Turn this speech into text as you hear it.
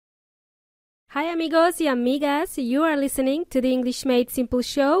Hi amigos y amigas, you are listening to the English Made Simple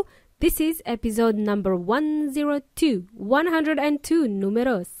show. This is episode number 102,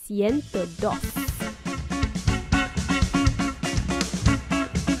 número 102.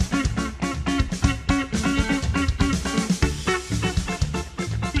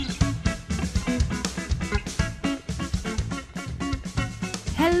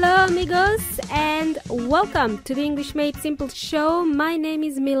 Hello amigos and welcome to the English Made Simple show. My name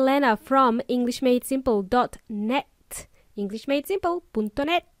is Milena from EnglishMadeSimple.net,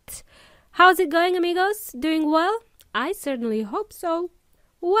 EnglishMadeSimple.net. How's it going amigos? Doing well? I certainly hope so.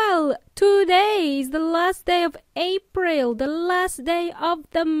 Well, today is the last day of April, the last day of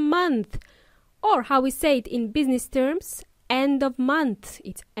the month. Or how we say it in business terms, end of month.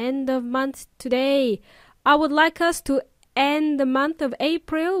 It's end of month today. I would like us to end the month of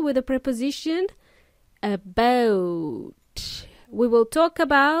April with a preposition about. We will talk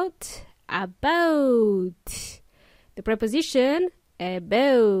about. The preposition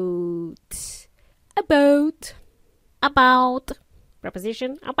about.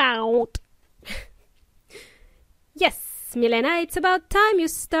 Preposition about. Yes, Milena, it's about time you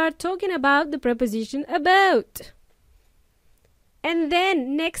start talking about the preposition about. And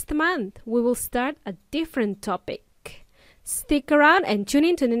then next month we will start a different topic. Stick around and tune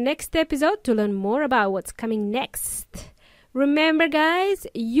in to the next episode to learn more about what's coming next. Remember, guys,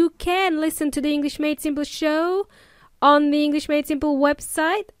 you can listen to the English Made Simple show on the English Made Simple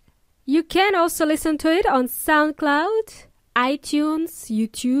website. You can also listen to it on SoundCloud, iTunes,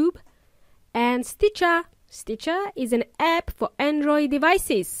 YouTube, and Stitcher. Stitcher is an app for Android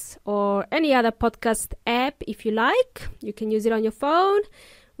devices or any other podcast app if you like. You can use it on your phone.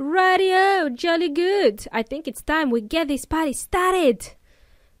 Radio, jolly good. I think it's time we get this party started.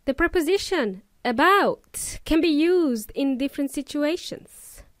 The preposition about can be used in different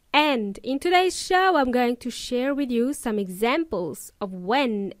situations. And in today's show, I'm going to share with you some examples of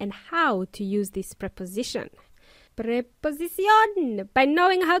when and how to use this preposition. Preposition. By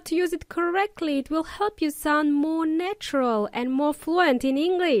knowing how to use it correctly, it will help you sound more natural and more fluent in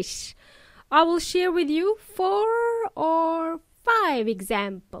English. I will share with you 4 or 5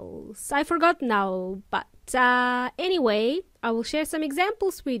 examples. I forgot now, but anyway, I will share some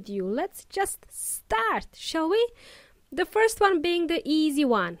examples with you. Let's just start, shall we? The first one being the easy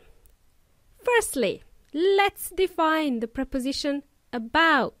one. Firstly, let's define the preposition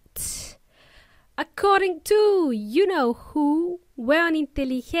about. According to you know who, weón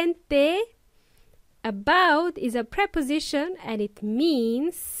inteligente, about is a preposition and it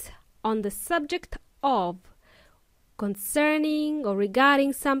means on the subject of, concerning or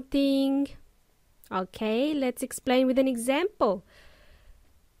regarding something. Okay, let's explain with an example.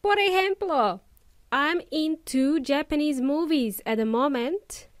 Por ejemplo, I'm into Japanese movies at the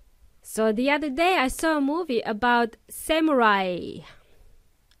moment. So the other day I saw a movie about samurai.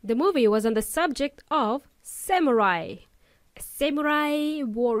 The movie was on the subject of samurai, a samurai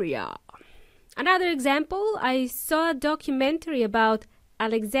warrior. Another example, I saw a documentary about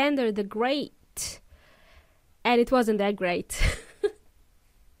Alexander the Great. And it wasn't that great.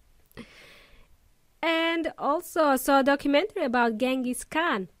 And also I saw a documentary about Genghis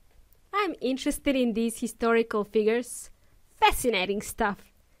Khan. I'm interested in these historical figures. Fascinating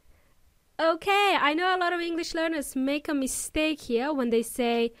stuff. Okay, I know a lot of English learners make a mistake here when they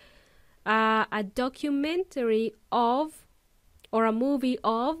say a documentary of or a movie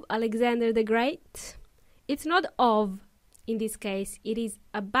of Alexander the Great. It's not of. In this case, it is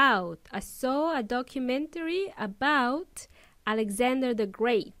about. I saw a documentary about Alexander the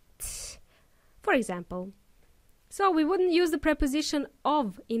Great, for example. So we wouldn't use the preposition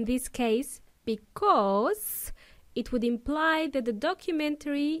of in this case because it would imply that the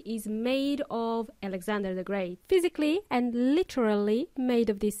documentary is made of Alexander the Great, physically and literally made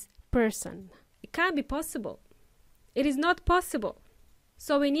of this person. It can't be possible. It is not possible.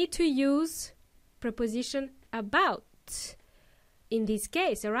 So we need to use preposition about. In this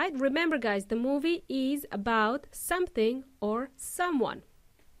case, all right? Remember, guys, the movie is about something or someone.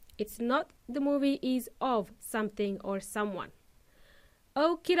 It's not the movie is of something or someone.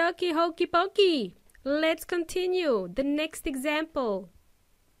 Okie dokie, hokey pokey. Let's continue. The next example.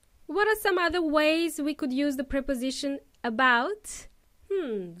 What are some other ways we could use the preposition about?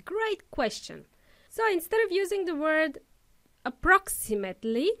 Great question. So instead of using the word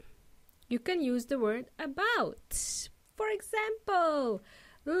approximately, you can use the word about. For example,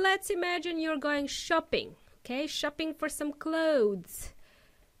 let's imagine you're going shopping, okay? Shopping for some clothes.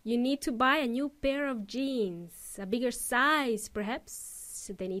 You need to buy a new pair of jeans, a bigger size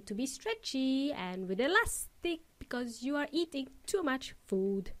perhaps. They need to be stretchy and with elastic because you are eating too much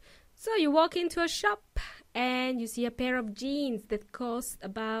food. So you walk into a shop and you see a pair of jeans that cost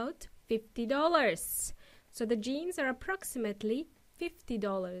about $50. So the jeans are approximately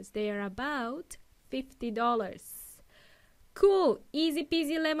 $50. They are about $50. Cool, easy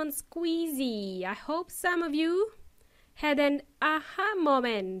peasy lemon squeezy. I hope some of you had an aha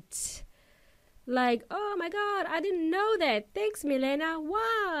moment. Like, oh my God, I didn't know that. Thanks, Milena.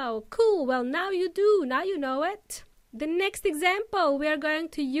 Wow, cool. Well, now you do. Now you know it. The next example we are going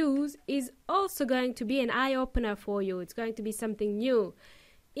to use is also going to be an eye-opener for you. It's going to be something new.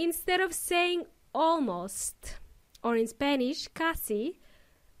 Instead of saying almost, or in Spanish, casi,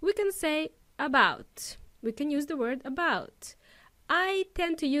 we can say about. We can use the word about. I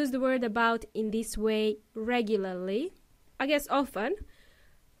tend to use the word about in this way regularly. I guess often.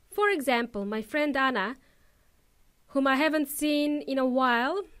 For example, my friend Anna, whom I haven't seen in a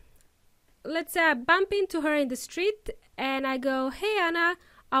while, let's say I bump into her in the street and I go, "Hey Anna,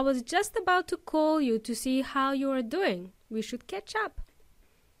 I was just about to call you to see how you are doing. We should catch up."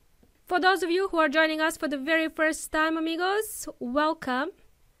 For those of you who are joining us for the very first time, amigos, welcome.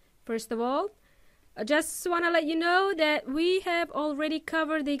 First of all, I just want to let you know that we have already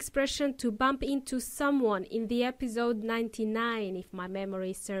covered the expression to bump into someone in the episode 99, if my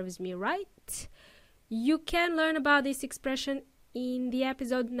memory serves me right. You can learn about this expression in the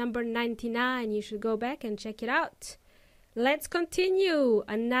episode number 99. You should go back and check it out. Let's continue.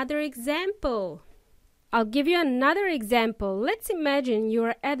 Another example. I'll give you another example. Let's imagine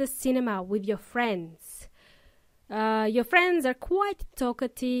you're at the cinema with your friends. Your friends are quite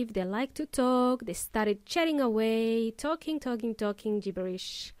talkative. They like to talk. They started chatting away, talking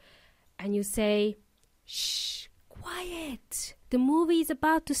gibberish. And you say, "Shh, quiet. The movie is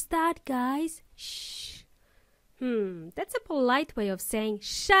about to start, guys. Shh." That's a polite way of saying,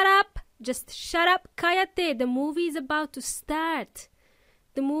 "Shut up. Just shut up. Cállate. The movie is about to start."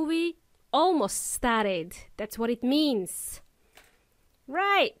 The movie almost started. That's what it means.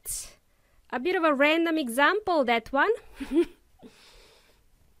 Right. A bit of a random example, that one.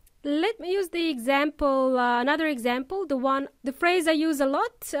 Let me use the example, another example, the phrase I use a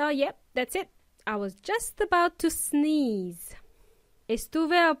lot. Yep, that's it. I was just about to sneeze.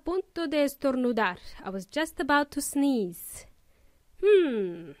 Estuve a punto de estornudar. I was just about to sneeze.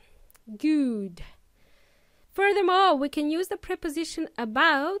 Good. Furthermore, we can use the preposition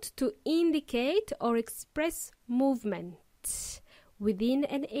about to indicate or express movement within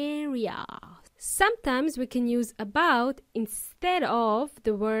an area. Sometimes we can use about instead of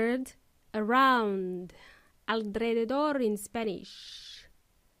the word around, alrededor in Spanish.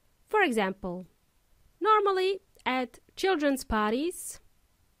 For example, normally at children's parties,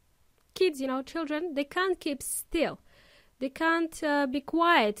 kids, children, they can't keep still. They can't be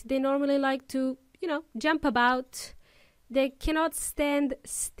quiet. They normally like to, jump about. They cannot stand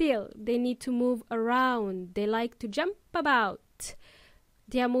still. They need to move around. They like to jump about.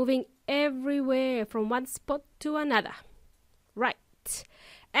 They are moving everywhere from one spot to another. Right.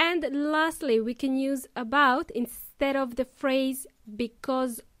 And lastly, we can use about instead of the phrase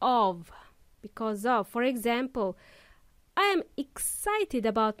because of. Because of. For example, I am excited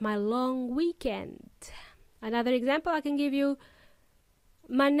about my long weekend. Another example I can give you.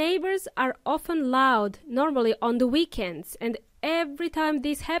 My neighbors are often loud, normally on the weekends, and every time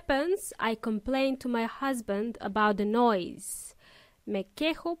this happens, I complain to my husband about the noise. Me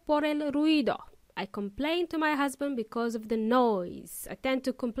quejo por el ruido. I complain to my husband because of the noise. I tend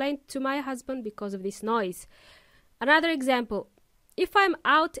to complain to my husband because of this noise. Another example, if I'm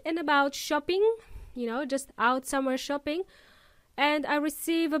out and about shopping, just out somewhere shopping, and I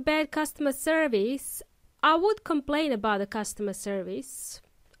receive a bad customer service, I would complain about the customer service.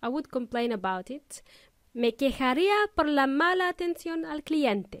 I would complain about it. Me quejaría por la mala atención al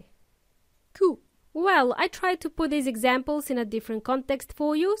cliente. Cool. Well, I tried to put these examples in a different context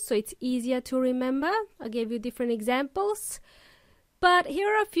for you, so it's easier to remember. I gave you different examples. But here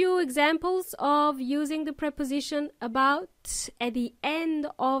are a few examples of using the preposition about at the end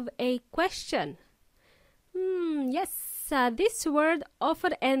of a question. Yes, this word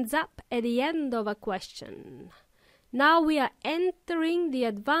often ends up at the end of a question. Now we are entering the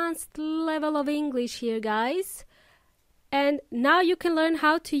advanced level of English here, guys. And now you can learn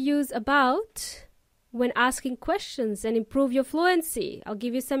how to use about when asking questions and improve your fluency. I'll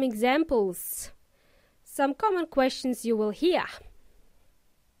give you some examples. Some common questions you will hear.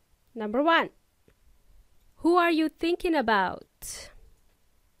 Number 1. Who are you thinking about?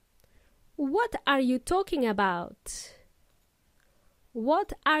 What are you talking about?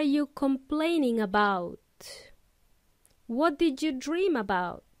 What are you complaining about? What did you dream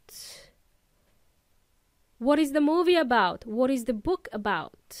about? What is the movie about? What is the book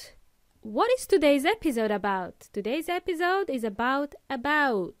about? what is today's episode about? Today's episode is about.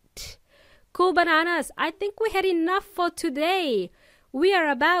 Cool bananas, I think we had enough for today. We are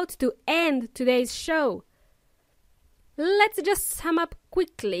about to end today's show. Let's just sum up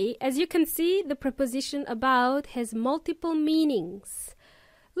quickly. As you can see, the preposition about has multiple meanings.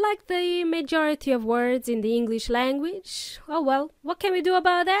 Like the majority of words in the English language. Oh well, what can we do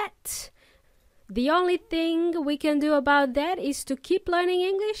about that? The only thing we can do about that is to keep learning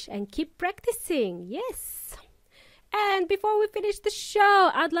English and keep practicing. Yes. And before we finish the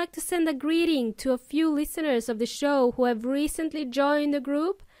show, I'd like to send a greeting to a few listeners of the show who have recently joined the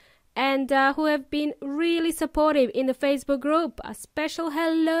group and who have been really supportive in the Facebook group. A special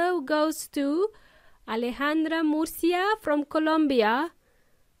hello goes to Alejandra Murcia from Colombia,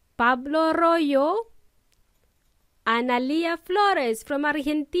 Pablo Arroyo, Analia Flores from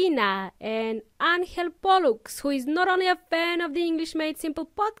Argentina, and Angel Pollux, who is not only a fan of the English Made Simple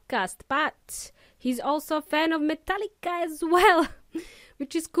podcast, but he's also a fan of Metallica as well,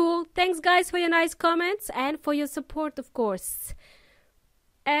 which is cool. Thanks, guys, for your nice comments and for your support, of course.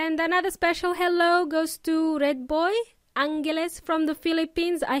 And another special hello goes to Red Boy Angeles from the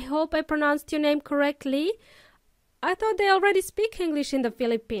Philippines. I hope I pronounced your name correctly. I thought they already speak English in the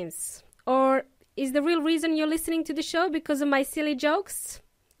Philippines. Or is the real reason you're listening to the show because of my silly jokes?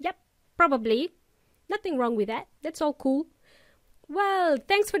 Yep, probably. Nothing wrong with that. That's all cool. Well,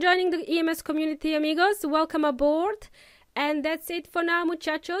 thanks for joining the EMS community, amigos. Welcome aboard. And that's it for now,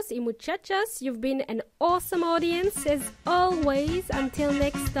 muchachos y muchachas. You've been an awesome audience as always. Until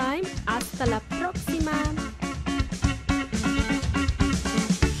next time, hasta la próxima.